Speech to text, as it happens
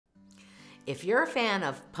If you're a fan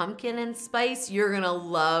of pumpkin and spice, you're gonna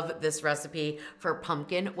love this recipe for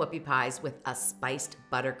pumpkin whoopie pies with a spiced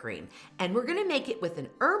buttercream. And we're gonna make it with an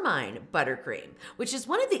ermine buttercream, which is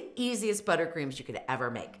one of the easiest buttercreams you could ever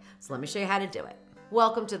make. So let me show you how to do it.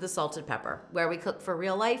 Welcome to the Salted Pepper, where we cook for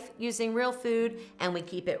real life using real food and we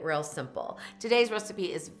keep it real simple. Today's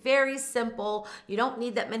recipe is very simple. You don't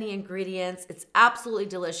need that many ingredients. It's absolutely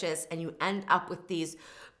delicious and you end up with these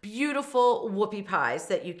beautiful whoopie pies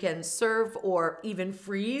that you can serve or even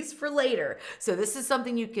freeze for later. So this is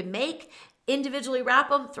something you can make, individually wrap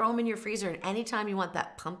them, throw them in your freezer, and anytime you want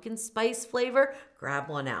that pumpkin spice flavor, grab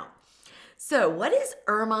one out. So what is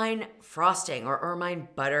ermine frosting or ermine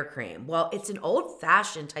buttercream? Well, it's an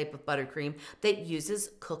old-fashioned type of buttercream that uses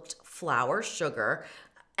cooked flour, sugar,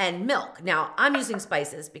 and milk. Now, I'm using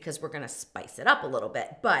spices because we're gonna spice it up a little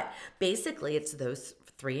bit, but basically it's those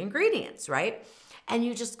three ingredients, right? And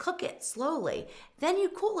you just cook it slowly. Then you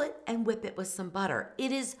cool it and whip it with some butter.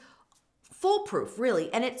 It is foolproof,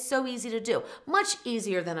 really, and it's so easy to do. Much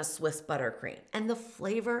easier than a Swiss buttercream. And the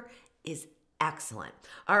flavor is excellent.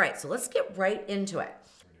 All right, so let's get right into it.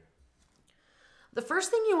 The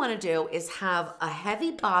first thing you want to do is have a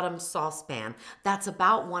heavy bottom saucepan that's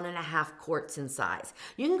about 1.5 quarts in size.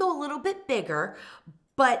 You can go a little bit bigger,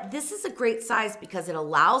 but this is a great size because it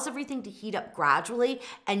allows everything to heat up gradually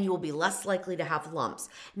and you will be less likely to have lumps.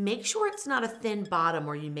 Make sure it's not a thin bottom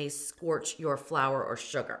or you may scorch your flour or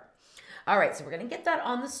sugar. All right, so we're gonna get that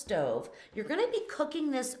on the stove. You're gonna be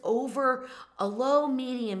cooking this over a low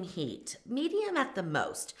medium heat, medium at the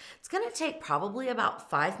most. It's gonna take probably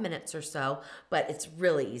about 5 minutes or so, but it's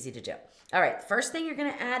really easy to do. All right, first thing you're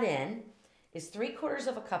gonna add in is 3/4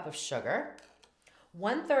 of a cup of sugar,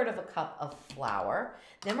 1/3 of a cup of flour.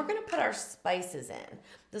 Then we're gonna put our spices in.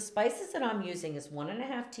 The spices that I'm using is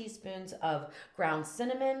 1.5 teaspoons of ground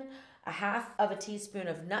cinnamon, 1/2 teaspoon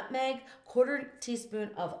of nutmeg, 1/4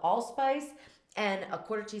 teaspoon of allspice, and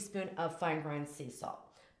 1/4 teaspoon of fine ground sea salt.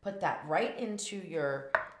 Put that right into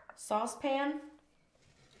your saucepan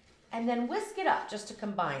and then whisk it up just to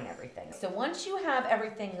combine everything. So once you have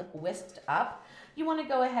everything whisked up, you want to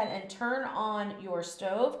go ahead and turn on your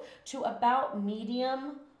stove to about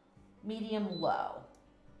medium low.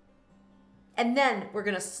 And then we're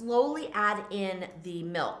gonna slowly add in the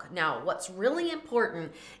milk. Now, what's really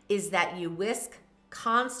important is that you whisk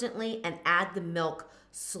constantly and add the milk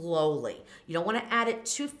slowly. You don't wanna add it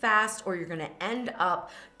too fast or you're gonna end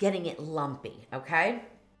up getting it lumpy, okay?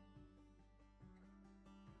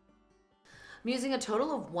 I'm using a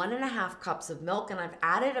total of 1.5 cups of milk and I've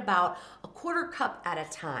added about 1/4 cup at a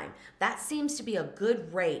time. That seems to be a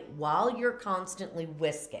good rate while you're constantly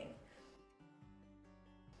whisking.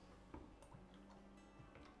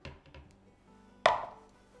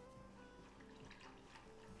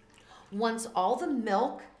 Once all the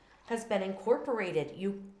milk has been incorporated,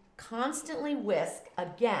 you constantly whisk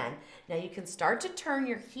again. Now you can start to turn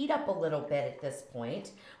your heat up a little bit at this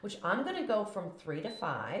point, which I'm gonna go from 3 to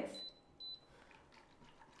 5.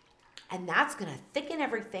 And that's gonna thicken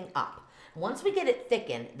everything up. Once we get it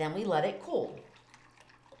thickened, then we let it cool.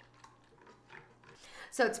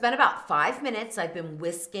 So it's been about 5 minutes. I've been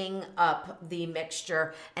whisking up the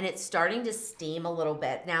mixture and it's starting to steam a little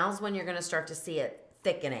bit. Now's when you're gonna start to see it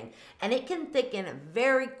thickening, and it can thicken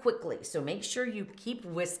very quickly, so make sure you keep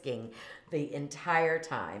whisking the entire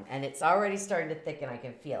time. And it's already starting to thicken, I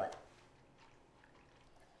can feel it.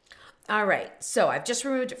 All right, so I've just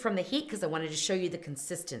removed it from the heat because I wanted to show you the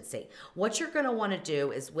consistency. What you're gonna wanna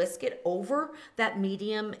do is whisk it over that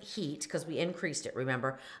medium heat, because we increased it,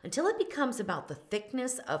 remember, until it becomes about the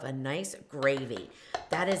thickness of a nice gravy.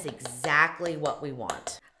 That is exactly what we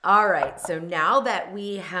want. All right, so now that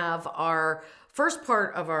we have our first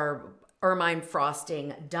part of our ermine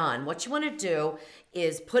frosting done, what you want to do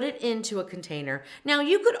is put it into a container. Now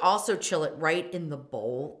you could also chill it right in the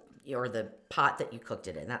bowl or the pot that you cooked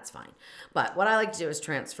it in, that's fine. But what I like to do is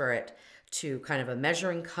transfer it to kind of a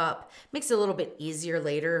measuring cup. Makes it a little bit easier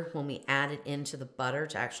later when we add it into the butter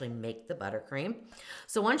to actually make the buttercream.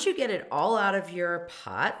 So once you get it all out of your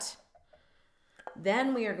pot,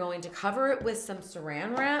 then we are going to cover it with some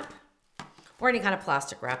saran wrap or any kind of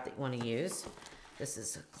plastic wrap that you want to use. This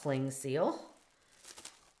is a cling seal.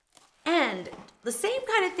 And the same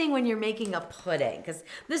kind of thing when you're making a pudding, because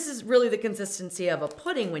this is really the consistency of a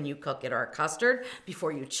pudding when you cook it, or a custard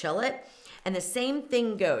before you chill it. And the same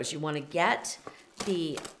thing goes. You want to get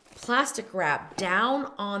the plastic wrap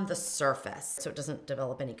down on the surface so it doesn't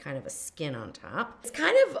develop any kind of a skin on top. It's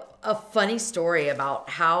kind of a funny story about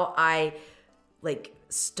how I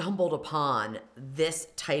stumbled upon this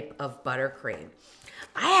type of buttercream.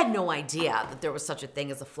 I had no idea that there was such a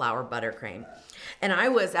thing as a flour buttercream. And I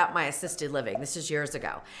was at my assisted living, this is years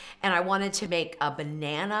ago, and I wanted to make a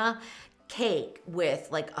banana cake with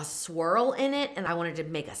like a swirl in it, and I wanted to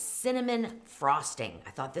make a cinnamon frosting.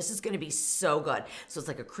 I thought this is gonna be so good. So it's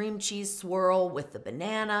like a cream cheese swirl with the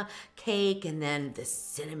banana cake and then the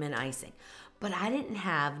cinnamon icing. But I didn't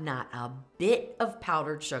have not a bit of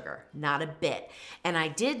powdered sugar, not a bit. And I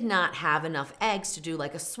did not have enough eggs to do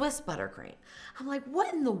like a Swiss buttercream. I'm like,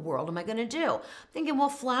 what in the world am I gonna do? I'm thinking, well,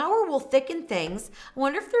 flour will thicken things. I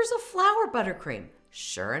wonder if there's a flour buttercream.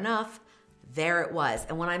 Sure enough, there it was.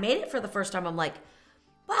 And when I made it for the first time, I'm like,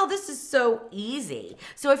 wow, this is so easy.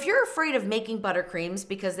 So if you're afraid of making buttercreams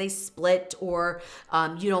because they split or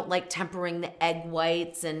you don't like tempering the egg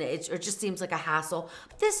whites and it just seems like a hassle,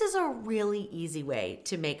 this is a really easy way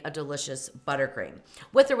to make a delicious buttercream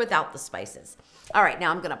with or without the spices. All right,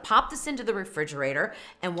 now I'm gonna pop this into the refrigerator,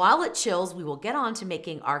 and while it chills, we will get on to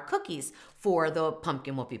making our cookies for the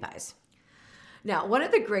pumpkin whoopie pies. Now, one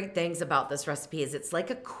of the great things about this recipe is it's like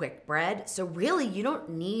a quick bread. So really, you don't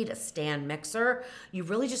need a stand mixer. You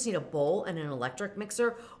really just need a bowl and an electric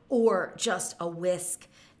mixer or just a whisk,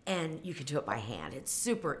 and you can do it by hand. It's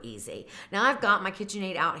super easy. Now, I've got my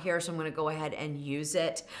KitchenAid out here, so I'm gonna go ahead and use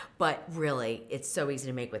it, but really, it's so easy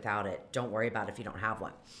to make without it. Don't worry about it if you don't have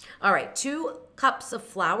one. All right, 2 cups of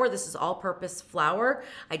flour. This is all-purpose flour.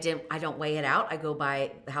 I don't weigh it out. I go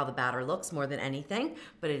by how the batter looks more than anything,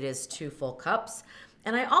 but it is 2 full cups.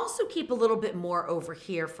 And I also keep a little bit more over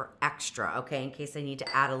here for extra, okay, in case I need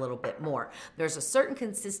to add a little bit more. There's a certain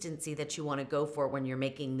consistency that you want to go for when you're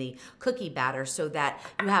making the cookie batter so that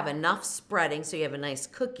you have enough spreading so you have a nice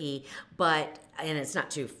cookie, and it's not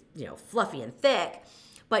too, fluffy and thick,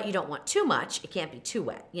 but you don't want too much. It can't be too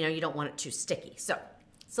wet. You don't want it too sticky. So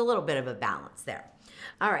it's a little bit of a balance there.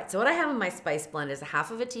 All right, so what I have in my spice blend is a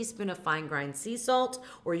 1/2 teaspoon of fine ground sea salt,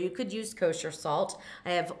 or you could use kosher salt.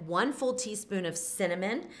 I have 1 full teaspoon of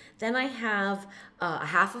cinnamon. Then I have a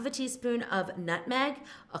 1/2 teaspoon of nutmeg,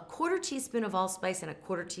 a 1/4 teaspoon of allspice, and a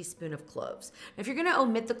 1/4 teaspoon of cloves. Now, if you're gonna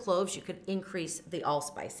omit the cloves, you could increase the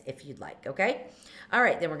allspice if you'd like, okay? All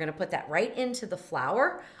right, then we're gonna put that right into the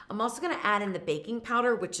flour. I'm also gonna add in the baking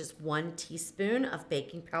powder, which is 1 teaspoon of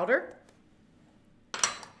baking powder.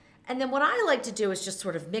 And then what I like to do is just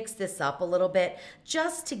sort of mix this up a little bit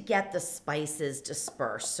just to get the spices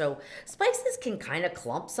dispersed. So spices can kind of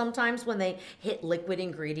clump sometimes when they hit liquid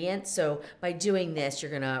ingredients. So by doing this,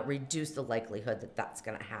 you're gonna reduce the likelihood that that's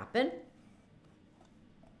gonna happen.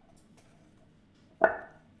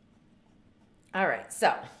 All right,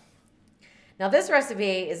 so now this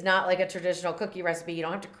recipe is not like a traditional cookie recipe. You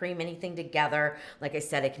don't have to cream anything together. Like I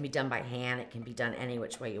said, it can be done by hand. It can be done any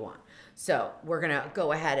which way you want. So we're gonna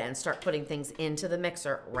go ahead and start putting things into the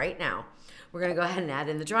mixer right now. We're gonna go ahead and add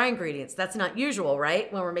in the dry ingredients. That's not usual,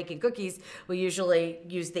 right? When we're making cookies, we usually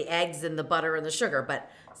use the eggs and the butter and the sugar,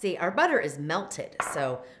 but see, our butter is melted.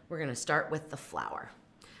 So we're gonna start with the flour.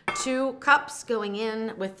 2 cups going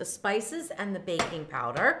in with the spices and the baking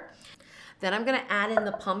powder. Then I'm gonna add in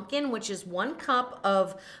the pumpkin, which is 1 cup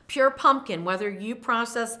of pure pumpkin, whether you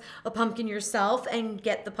process a pumpkin yourself and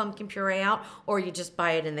get the pumpkin puree out, or you just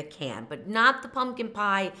buy it in the can, but not the pumpkin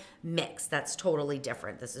pie mix. That's totally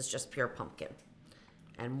different. This is just pure pumpkin.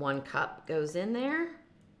 And 1 cup goes in there.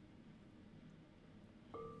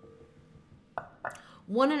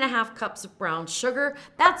 1.5 cups of brown sugar.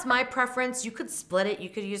 That's my preference. You could split it. You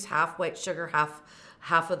could use half white sugar, half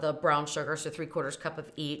of the brown sugar, so 3/4 cup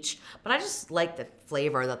of each. But I just like the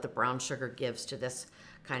flavor that the brown sugar gives to this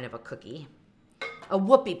kind of a cookie. A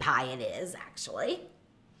whoopie pie it is, actually.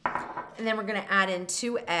 And then we're gonna add in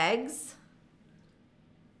 2 eggs.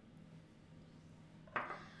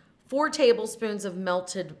 4 tablespoons of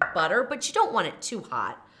melted butter, but you don't want it too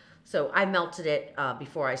hot. So I melted it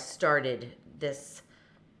before I started this,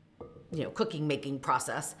 cooking making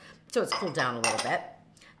process. So it's cooled down a little bit.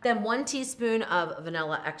 Then 1 teaspoon of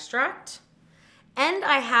vanilla extract. And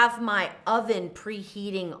I have my oven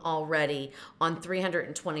preheating already on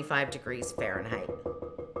 325 degrees Fahrenheit.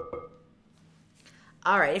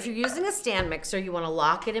 All right, if you're using a stand mixer, you wanna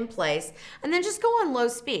lock it in place and then just go on low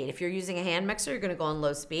speed. If you're using a hand mixer, you're gonna go on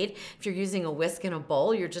low speed. If you're using a whisk and a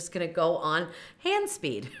bowl, you're just gonna go on hand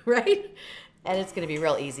speed, right? And it's gonna be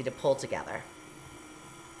real easy to pull together.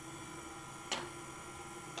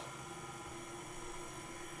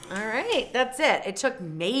 All right, that's it. It took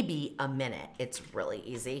maybe a minute. It's really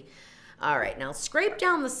easy. All right, now scrape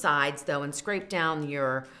down the sides though, and scrape down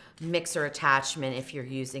your mixer attachment if you're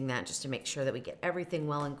using that, just to make sure that we get everything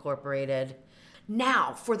well incorporated.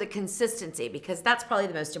 Now for the consistency, because that's probably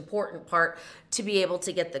the most important part, to be able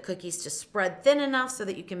to get the cookies to spread thin enough so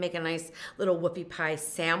that you can make a nice little whoopie pie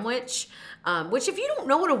sandwich. Which if you don't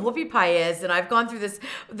know what a whoopie pie is, and I've gone through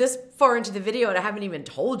this far into the video and I haven't even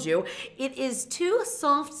told you, it is 2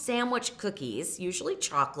 soft sandwich cookies, usually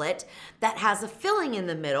chocolate, that has a filling in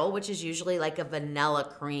the middle, which is usually like a vanilla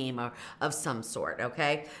cream or of some sort,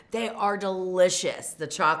 okay? They are delicious, the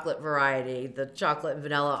chocolate variety, the chocolate and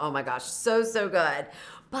vanilla, oh my gosh, so, so good.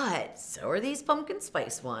 But so are these pumpkin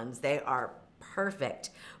spice ones. They are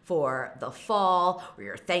perfect for the fall or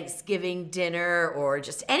your Thanksgiving dinner or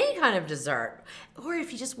just any kind of dessert. Or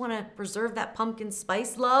if you just want to preserve that pumpkin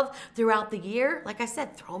spice love throughout the year, like I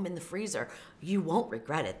said, throw them in the freezer. You won't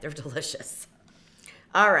regret it. They're delicious.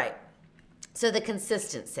 All right, so the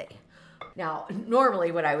consistency. Now,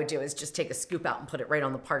 normally what I would do is just take a scoop out and put it right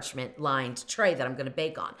on the parchment lined tray that I'm gonna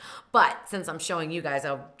bake on. But since I'm showing you guys,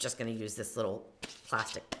 I'm just gonna use this little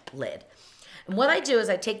plastic lid. And what I do is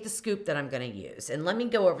I take the scoop that I'm gonna use, and let me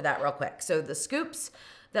go over that real quick. So the scoops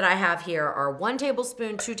that I have here are 1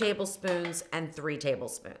 tablespoon, 2 tablespoons, and 3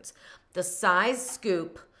 tablespoons. The size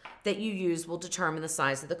scoop that you use will determine the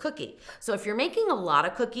size of the cookie. So if you're making a lot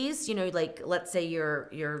of cookies, you know, like let's say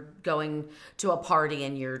you're going to a party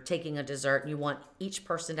and you're taking a dessert and you want each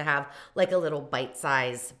person to have like a little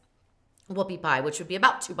bite-size whoopie pie, which would be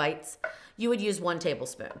about 2 bites, you would use 1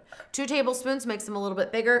 tablespoon. 2 tablespoons makes them a little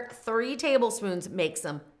bit bigger. 3 tablespoons makes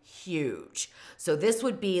them huge. So this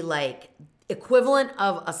would be like equivalent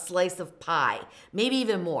of a slice of pie, maybe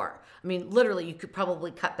even more. I mean, literally, you could probably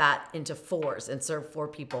cut that into 4s and serve 4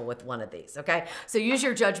 people with one of these, okay? So use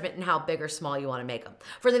your judgment in how big or small you wanna make them.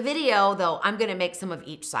 For the video, though, I'm gonna make some of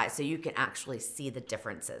each size so you can actually see the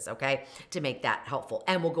differences, okay? To make that helpful,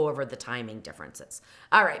 and we'll go over the timing differences.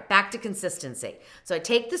 All right, back to consistency. So I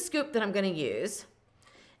take the scoop that I'm gonna use,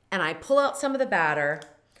 and I pull out some of the batter,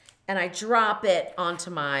 and I drop it onto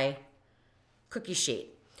my cookie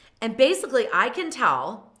sheet. And basically, I can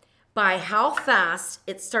tell by how fast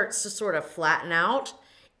it starts to sort of flatten out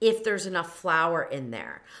if there's enough flour in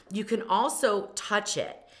there. You can also touch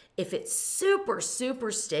it. If it's super,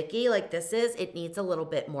 super sticky like this is, it needs a little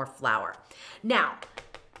bit more flour. Now,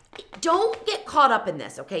 don't get caught up in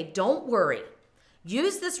this, okay? Don't worry.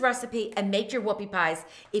 Use this recipe and make your whoopie pies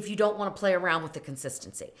if you don't want to play around with the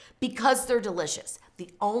consistency because they're delicious. The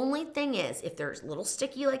only thing is, if they're a little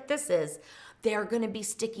sticky like this is, they're gonna be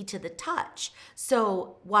sticky to the touch.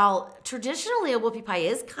 So while traditionally a whoopie pie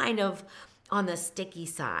is kind of on the sticky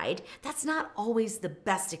side, that's not always the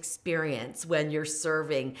best experience when you're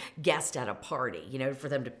serving guests at a party, you know, for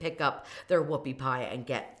them to pick up their whoopie pie and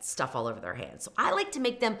get stuff all over their hands. So I like to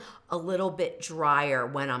make them a little bit drier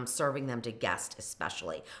when I'm serving them to guests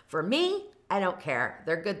especially. For me, I don't care.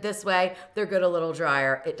 They're good this way, they're good a little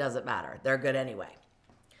drier, it doesn't matter. They're good anyway.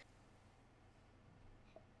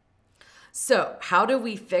 So how do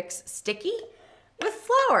we fix sticky? With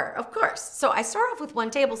flour, of course. So I start off with 1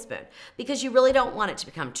 tablespoon because you really don't want it to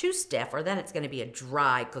become too stiff or then it's gonna be a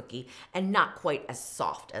dry cookie and not quite as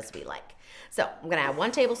soft as we like. So I'm gonna add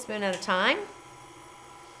 1 tablespoon at a time.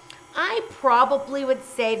 I probably would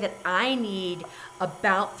say that I need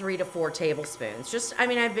about 3 to 4 tablespoons. I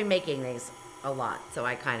mean, I've been making these a lot, so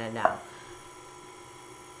I kind of know.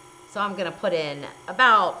 So I'm gonna put in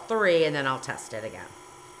about 3 and then I'll test it again.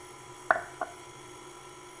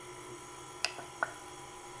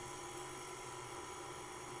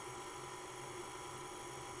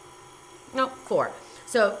 No, 4.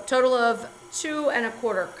 So total of 2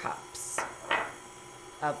 1/4 cups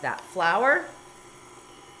of that flour.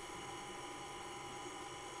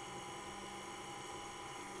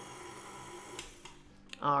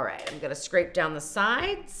 All right, I'm gonna scrape down the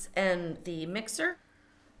sides and the mixer.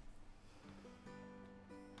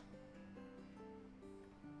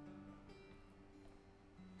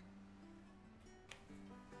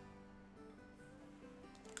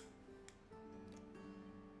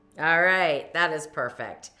 All right, that is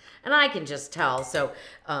perfect. And I can just tell, so,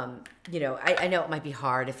 you know, I know it might be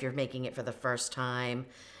hard if you're making it for the first time,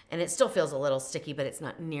 and it still feels a little sticky, but it's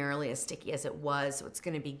not nearly as sticky as it was, so it's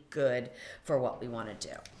gonna be good for what we wanna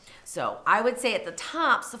do. So I would say at the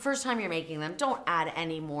tops, the first time you're making them, don't add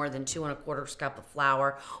any more than 2 1/4 cup of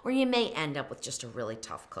flour, or you may end up with just a really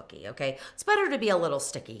tough cookie, okay? It's better to be a little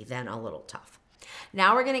sticky than a little tough.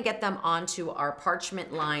 Now we're gonna get them onto our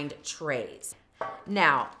parchment-lined trays.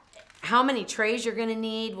 Now, how many trays you're gonna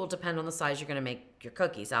need will depend on the size you're gonna make your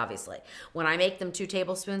cookies, obviously. When I make them 2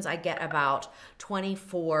 tablespoons, I get about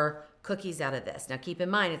 24 cookies out of this. Now keep in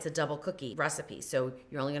mind, it's a double cookie recipe, so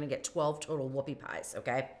you're only gonna get 12 total whoopie pies,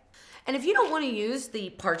 okay? And if you don't want to use the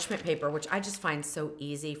parchment paper, which I just find so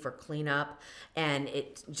easy for cleanup, and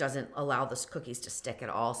it doesn't allow the cookies to stick at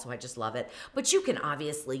all, so I just love it. But you can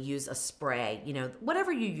obviously use a spray, you know,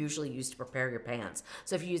 whatever you usually use to prepare your pans.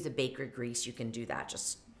 So if you use a bakery grease, you can do that.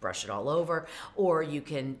 Just brush it all over. Or you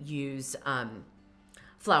can use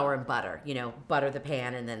flour and butter, you know, butter the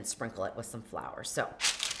pan and then sprinkle it with some flour. So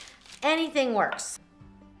anything works.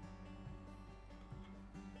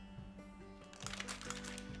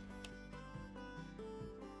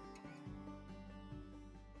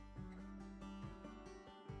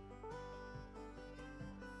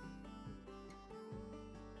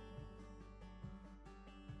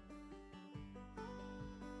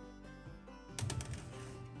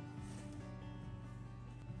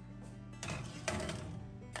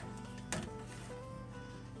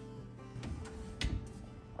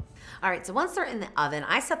 All right, so once they're in the oven,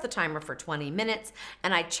 I set the timer for 20 minutes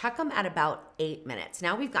and I check them at about 8 minutes.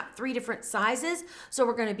 Now we've got 3 different sizes, so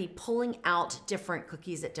we're gonna be pulling out different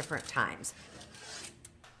cookies at different times.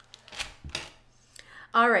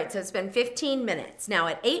 All right, so it's been 15 minutes. Now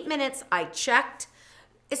at 8 minutes, I checked,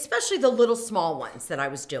 especially the little small ones that I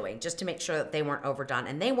was doing, just to make sure that they weren't overdone,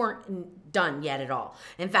 and they weren't done yet at all.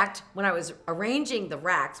 In fact, when I was arranging the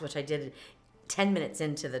racks, which I did 10 minutes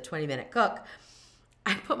into the 20-minute cook,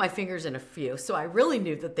 I put my fingers in a few, so I really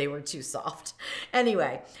knew that they were too soft.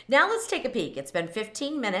 Anyway, now let's take a peek. It's been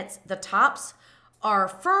 15 minutes. The tops are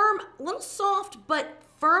firm, a little soft, but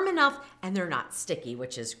firm enough, and they're not sticky,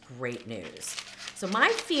 which is great news. So my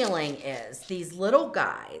feeling is these little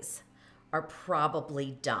guys are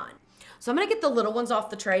probably done. So I'm gonna get the little ones off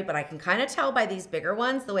the tray, but I can kind of tell by these bigger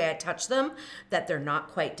ones, the way I touch them, that they're not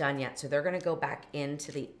quite done yet. So they're gonna go back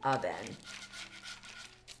into the oven.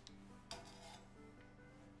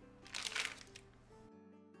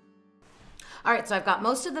 All right, so I've got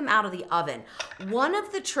most of them out of the oven. One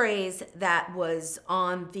of the trays that was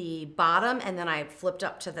on the bottom and then I flipped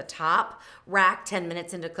up to the top rack 10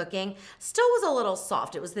 minutes into cooking still was a little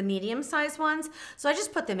soft. It was the medium-sized ones, so I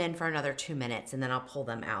just put them in for another 2 minutes and then I'll pull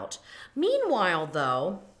them out. Meanwhile,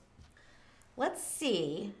 though, let's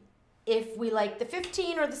see if we like the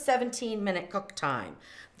 15 or the 17-minute cook time.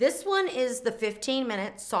 This one is the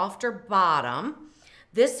 15-minute softer bottom.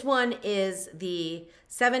 This one is the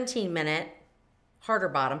 17-minute harder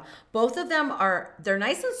bottom. Both of them they're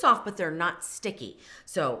nice and soft, but they're not sticky.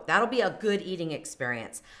 So that'll be a good eating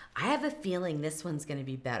experience. I have a feeling this one's gonna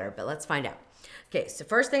be better, but let's find out. Okay, so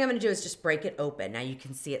first thing I'm gonna do is just break it open. Now you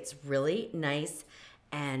can see it's really nice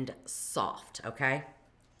and soft, okay?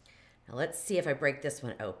 Now let's see if I break this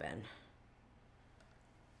one open.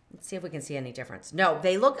 Let's see if we can see any difference. No,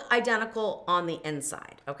 they look identical on the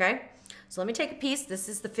inside, okay? So let me take a piece. This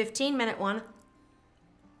is the 15-minute one.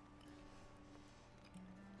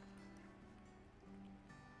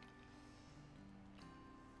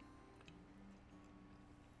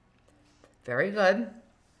 Very good.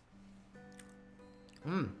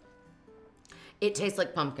 It tastes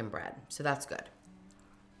like pumpkin bread, so that's good.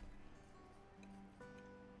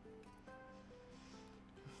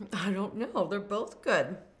 I don't know, they're both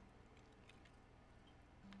good.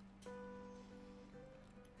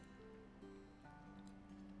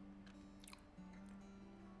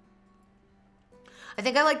 I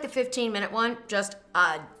think I like the 15-minute one just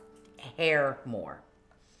a hair more.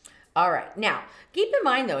 All right, now, keep in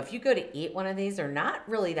mind though, if you go to eat one of these, they're not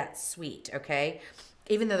really that sweet, okay?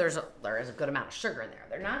 Even though there is a good amount of sugar in there.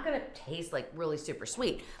 They're not gonna taste like really super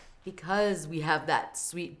sweet because we have that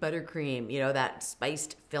sweet buttercream, you know, that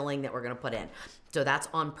spiced filling that we're gonna put in. So that's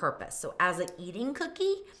on purpose. So as an eating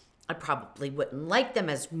cookie, I probably wouldn't like them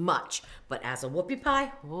as much, but as a whoopie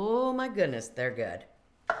pie, oh my goodness, they're good.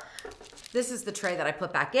 This is the tray that I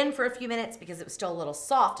put back in for a few minutes because it was still a little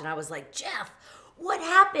soft, and I was like, Jeff, what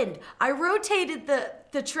happened? I rotated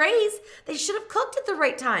the trays. They should have cooked at the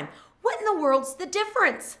right time. What in the world's the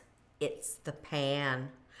difference? It's the pan.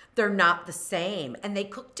 They're not the same, and they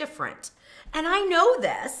cook different. And I know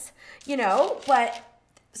this, you know, but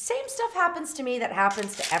same stuff happens to me that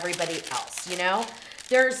happens to everybody else, you know?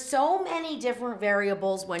 There's so many different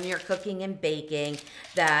variables when you're cooking and baking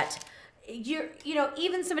that you know,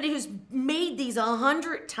 even somebody who's made these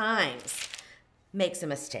 100 times makes a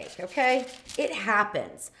mistake, okay? It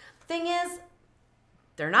happens. Thing is,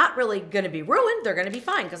 they're not really gonna be ruined. They're gonna be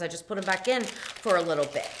fine because I just put them back in for a little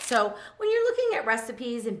bit. So when you're looking at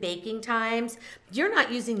recipes and baking times, you're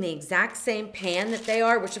not using the exact same pan that they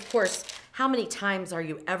are, which of course, how many times are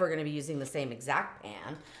you ever gonna be using the same exact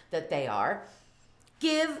pan that they are?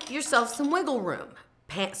 Give yourself some wiggle room.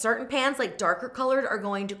 certain pans, like darker colored, are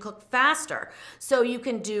going to cook faster. So you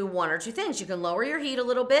can do one or two things. You can lower your heat a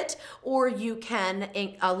little bit, or you can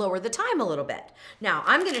lower the time a little bit. Now,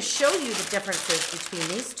 I'm gonna show you the differences between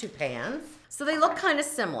these two pans. So they look kind of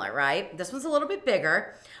similar, right? This one's a little bit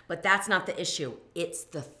bigger, but that's not the issue. It's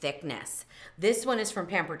the thickness. This one is from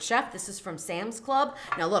Pampered Chef. This is from Sam's Club.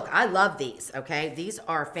 Now look, I love these, okay? These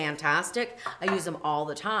are fantastic. I use them all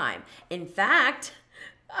the time. In fact,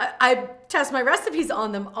 I test my recipes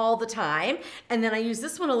on them all the time, and then I use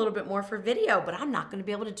this one a little bit more for video, but I'm not gonna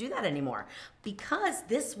be able to do that anymore because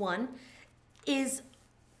this one is,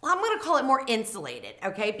 well, I'm gonna call it more insulated,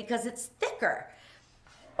 okay? Because it's thicker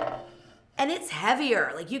and it's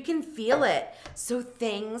heavier, like you can feel it. So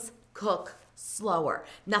things cook slower.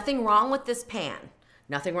 Nothing wrong with this pan.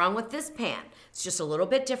 Nothing wrong with this pan. It's just a little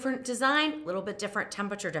bit different design, a little bit different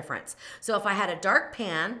temperature difference. So if I had a dark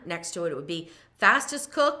pan next to it, it would be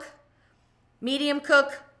fastest cook, medium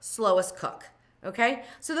cook, slowest cook, okay?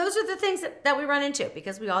 So those are the things that we run into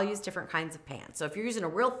because we all use different kinds of pans. So if you're using a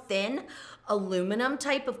real thin aluminum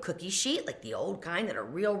type of cookie sheet, like the old kind that are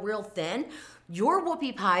real thin, your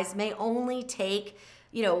whoopie pies may only take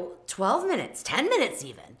 12 minutes, 10 minutes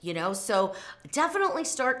even, so definitely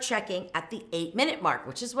start checking at the 8-minute mark,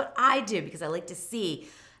 which is what I do because I like to see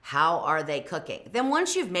how are they cooking. Then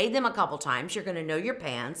once you've made them a couple times, you're gonna know your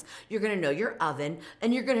pans, you're gonna know your oven,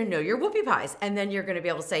 and you're gonna know your whoopie pies. And then you're gonna be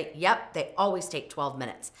able to say, yep, they always take 12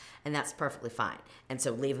 minutes. And that's perfectly fine. And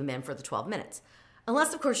so leave them in for the 12 minutes.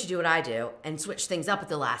 Unless, of course, you do what I do and switch things up at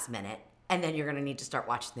the last minute. And then you're gonna need to start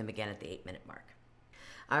watching them again at the 8-minute mark.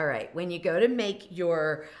 All right, when you go to make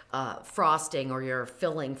your frosting or your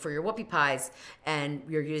filling for your whoopie pies and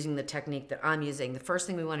you're using the technique that I'm using, the first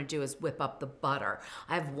thing we wanna do is whip up the butter.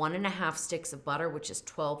 I have 1.5 sticks of butter, which is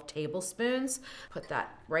 12 tablespoons. Put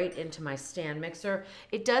that right into my stand mixer.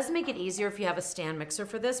 It does make it easier if you have a stand mixer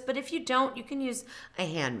for this, but if you don't, you can use a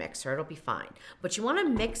hand mixer, it'll be fine. But you wanna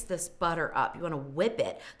mix this butter up, you wanna whip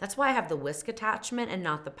it. That's why I have the whisk attachment and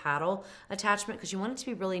not the paddle attachment, because you want it to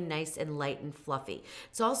be really nice and light and fluffy.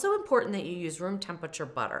 It's also important that you use room temperature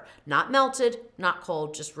butter. Not melted, not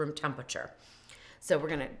cold, just room temperature. So we're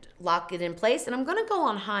gonna lock it in place, and I'm gonna go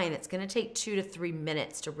on high, and it's gonna take 2 to 3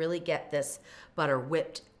 minutes to really get this butter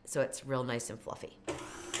whipped so it's real nice and fluffy.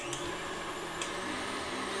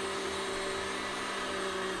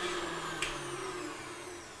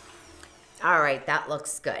 All right, that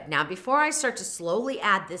looks good. Now, before I start to slowly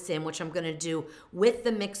add this in, which I'm gonna do with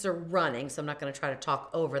the mixer running, so I'm not gonna try to talk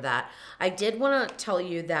over that, I did wanna tell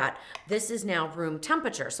you that this is now room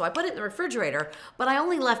temperature. So I put it in the refrigerator, but I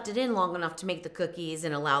only left it in long enough to make the cookies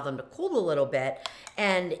and allow them to cool a little bit,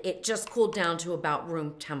 and it just cooled down to about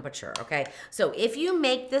room temperature, okay? So if you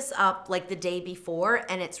make this up like the day before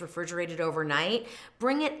and it's refrigerated overnight,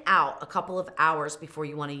 bring it out a couple of hours before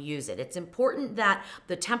you wanna use it. It's important that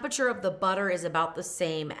the temperature of the butter is about the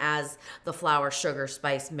same as the flour, sugar,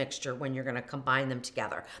 spice mixture when you're gonna combine them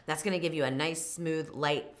together. That's gonna give you a nice, smooth,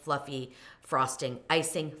 light, fluffy frosting,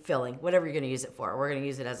 icing, filling, whatever you're gonna use it for. We're gonna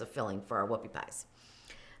use it as a filling for our whoopie pies.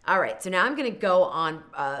 All right, so now I'm gonna go on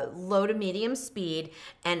low to medium speed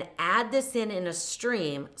and add this in a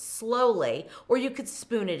stream slowly, or you could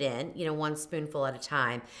spoon it in, 1 spoonful at a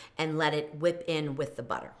time, and let it whip in with the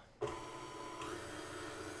butter.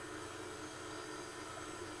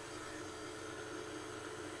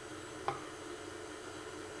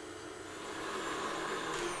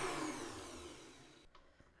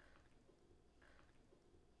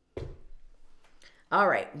 All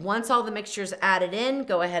right, once all the mixture's added in,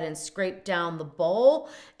 go ahead and scrape down the bowl.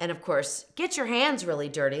 And of course, get your hands really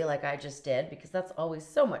dirty like I just did, because that's always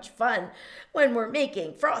so much fun when we're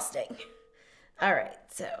making frosting. All right,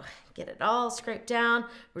 so get it all scraped down.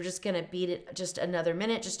 We're just gonna beat it just another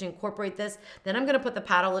minute just to incorporate this. Then I'm gonna put the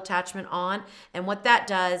paddle attachment on. And what that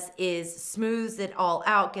does is smooths it all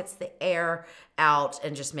out, gets the air out,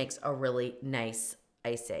 and just makes a really nice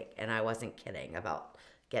icing. And I wasn't kidding about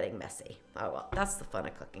getting messy. Oh well, that's the fun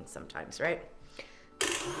of cooking sometimes, right?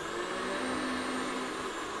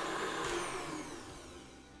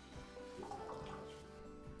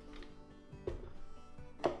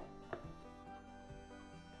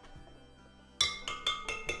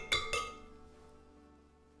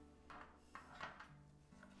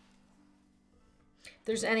 If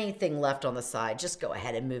there's anything left on the side, just go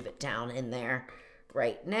ahead and move it down in there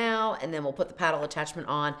right now, and then we'll put the paddle attachment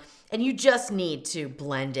on, and you just need to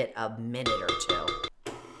blend it a minute or two.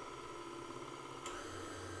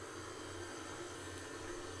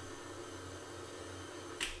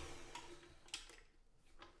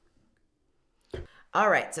 All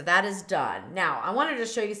right, so that is done. Now, I wanted to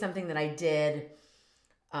show you something that I did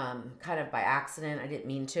kind of by accident. I didn't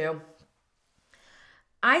mean to.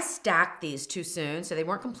 I stacked these too soon, so they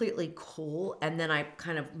weren't completely cool, and then I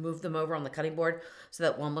kind of moved them over on the cutting board so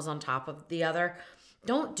that one was on top of the other.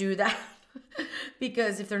 Don't do that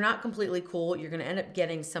because if they're not completely cool, you're going to end up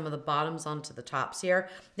getting some of the bottoms onto the tops here.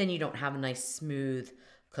 Then you don't have a nice smooth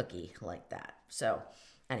cookie like that. So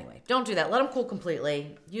anyway, don't do that. Let them cool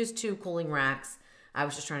completely. Use 2 cooling racks. I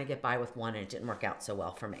was just trying to get by with one, and it didn't work out so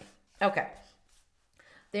well for me. Okay,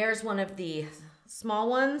 there's one of the small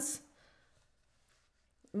ones.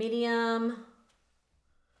 Medium,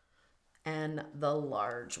 and the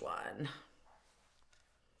large one.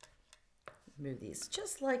 Move these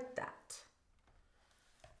just like that.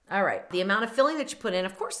 All right, the amount of filling that you put in,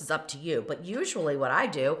 of course, is up to you, but usually what I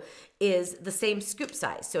do is the same scoop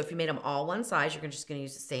size. So if you made them all one size, you're just gonna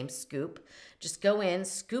use the same scoop. Just go in,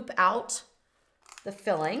 scoop out the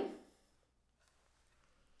filling,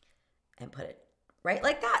 and put it right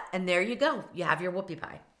like that. And there you go, you have your whoopie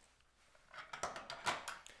pie.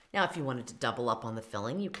 Now, if you wanted to double up on the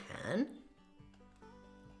filling, you can.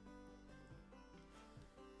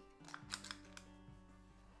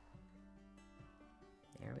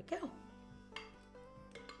 There we go.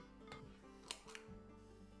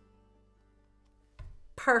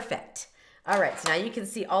 Perfect. All right, so now you can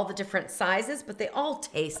see all the different sizes, but they all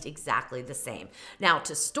taste exactly the same. Now,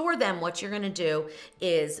 to store them, what you're gonna do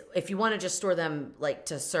is, if you wanna just store them like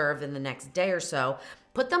to serve in the next day or so,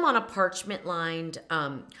 put them on a parchment-lined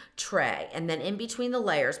tray, and then in between the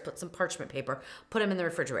layers, put some parchment paper, put them in the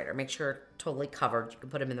refrigerator. Make sure they're totally covered. You can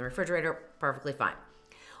put them in the refrigerator, perfectly fine.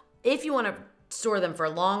 If you wanna store them for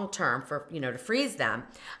long term, for to freeze them,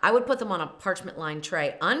 I would put them on a parchment-lined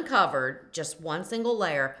tray, uncovered, just one single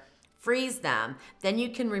layer, freeze them, then you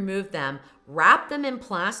can remove them, wrap them in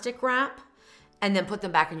plastic wrap, and then put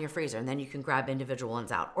them back in your freezer, and then you can grab individual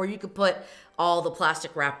ones out. Or you could put all the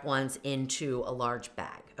plastic wrap ones into a large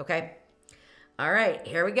bag, okay? All right,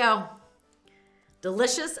 here we go.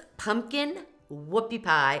 Delicious pumpkin whoopie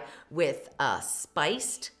pie with a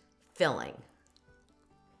spiced filling.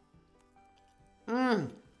 Oh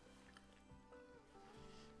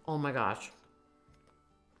my gosh.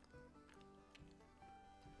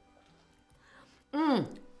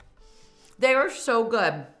 They are so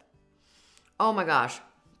good. Oh my gosh.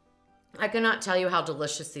 I cannot tell you how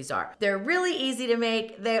delicious these are. They're really easy to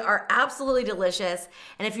make. They are absolutely delicious.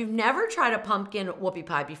 And if you've never tried a pumpkin whoopie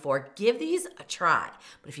pie before, give these a try.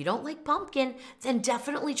 But if you don't like pumpkin, then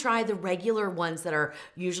definitely try the regular ones that are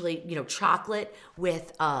usually, chocolate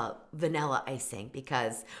with vanilla icing,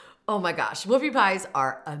 because, oh my gosh, whoopie pies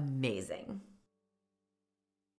are amazing.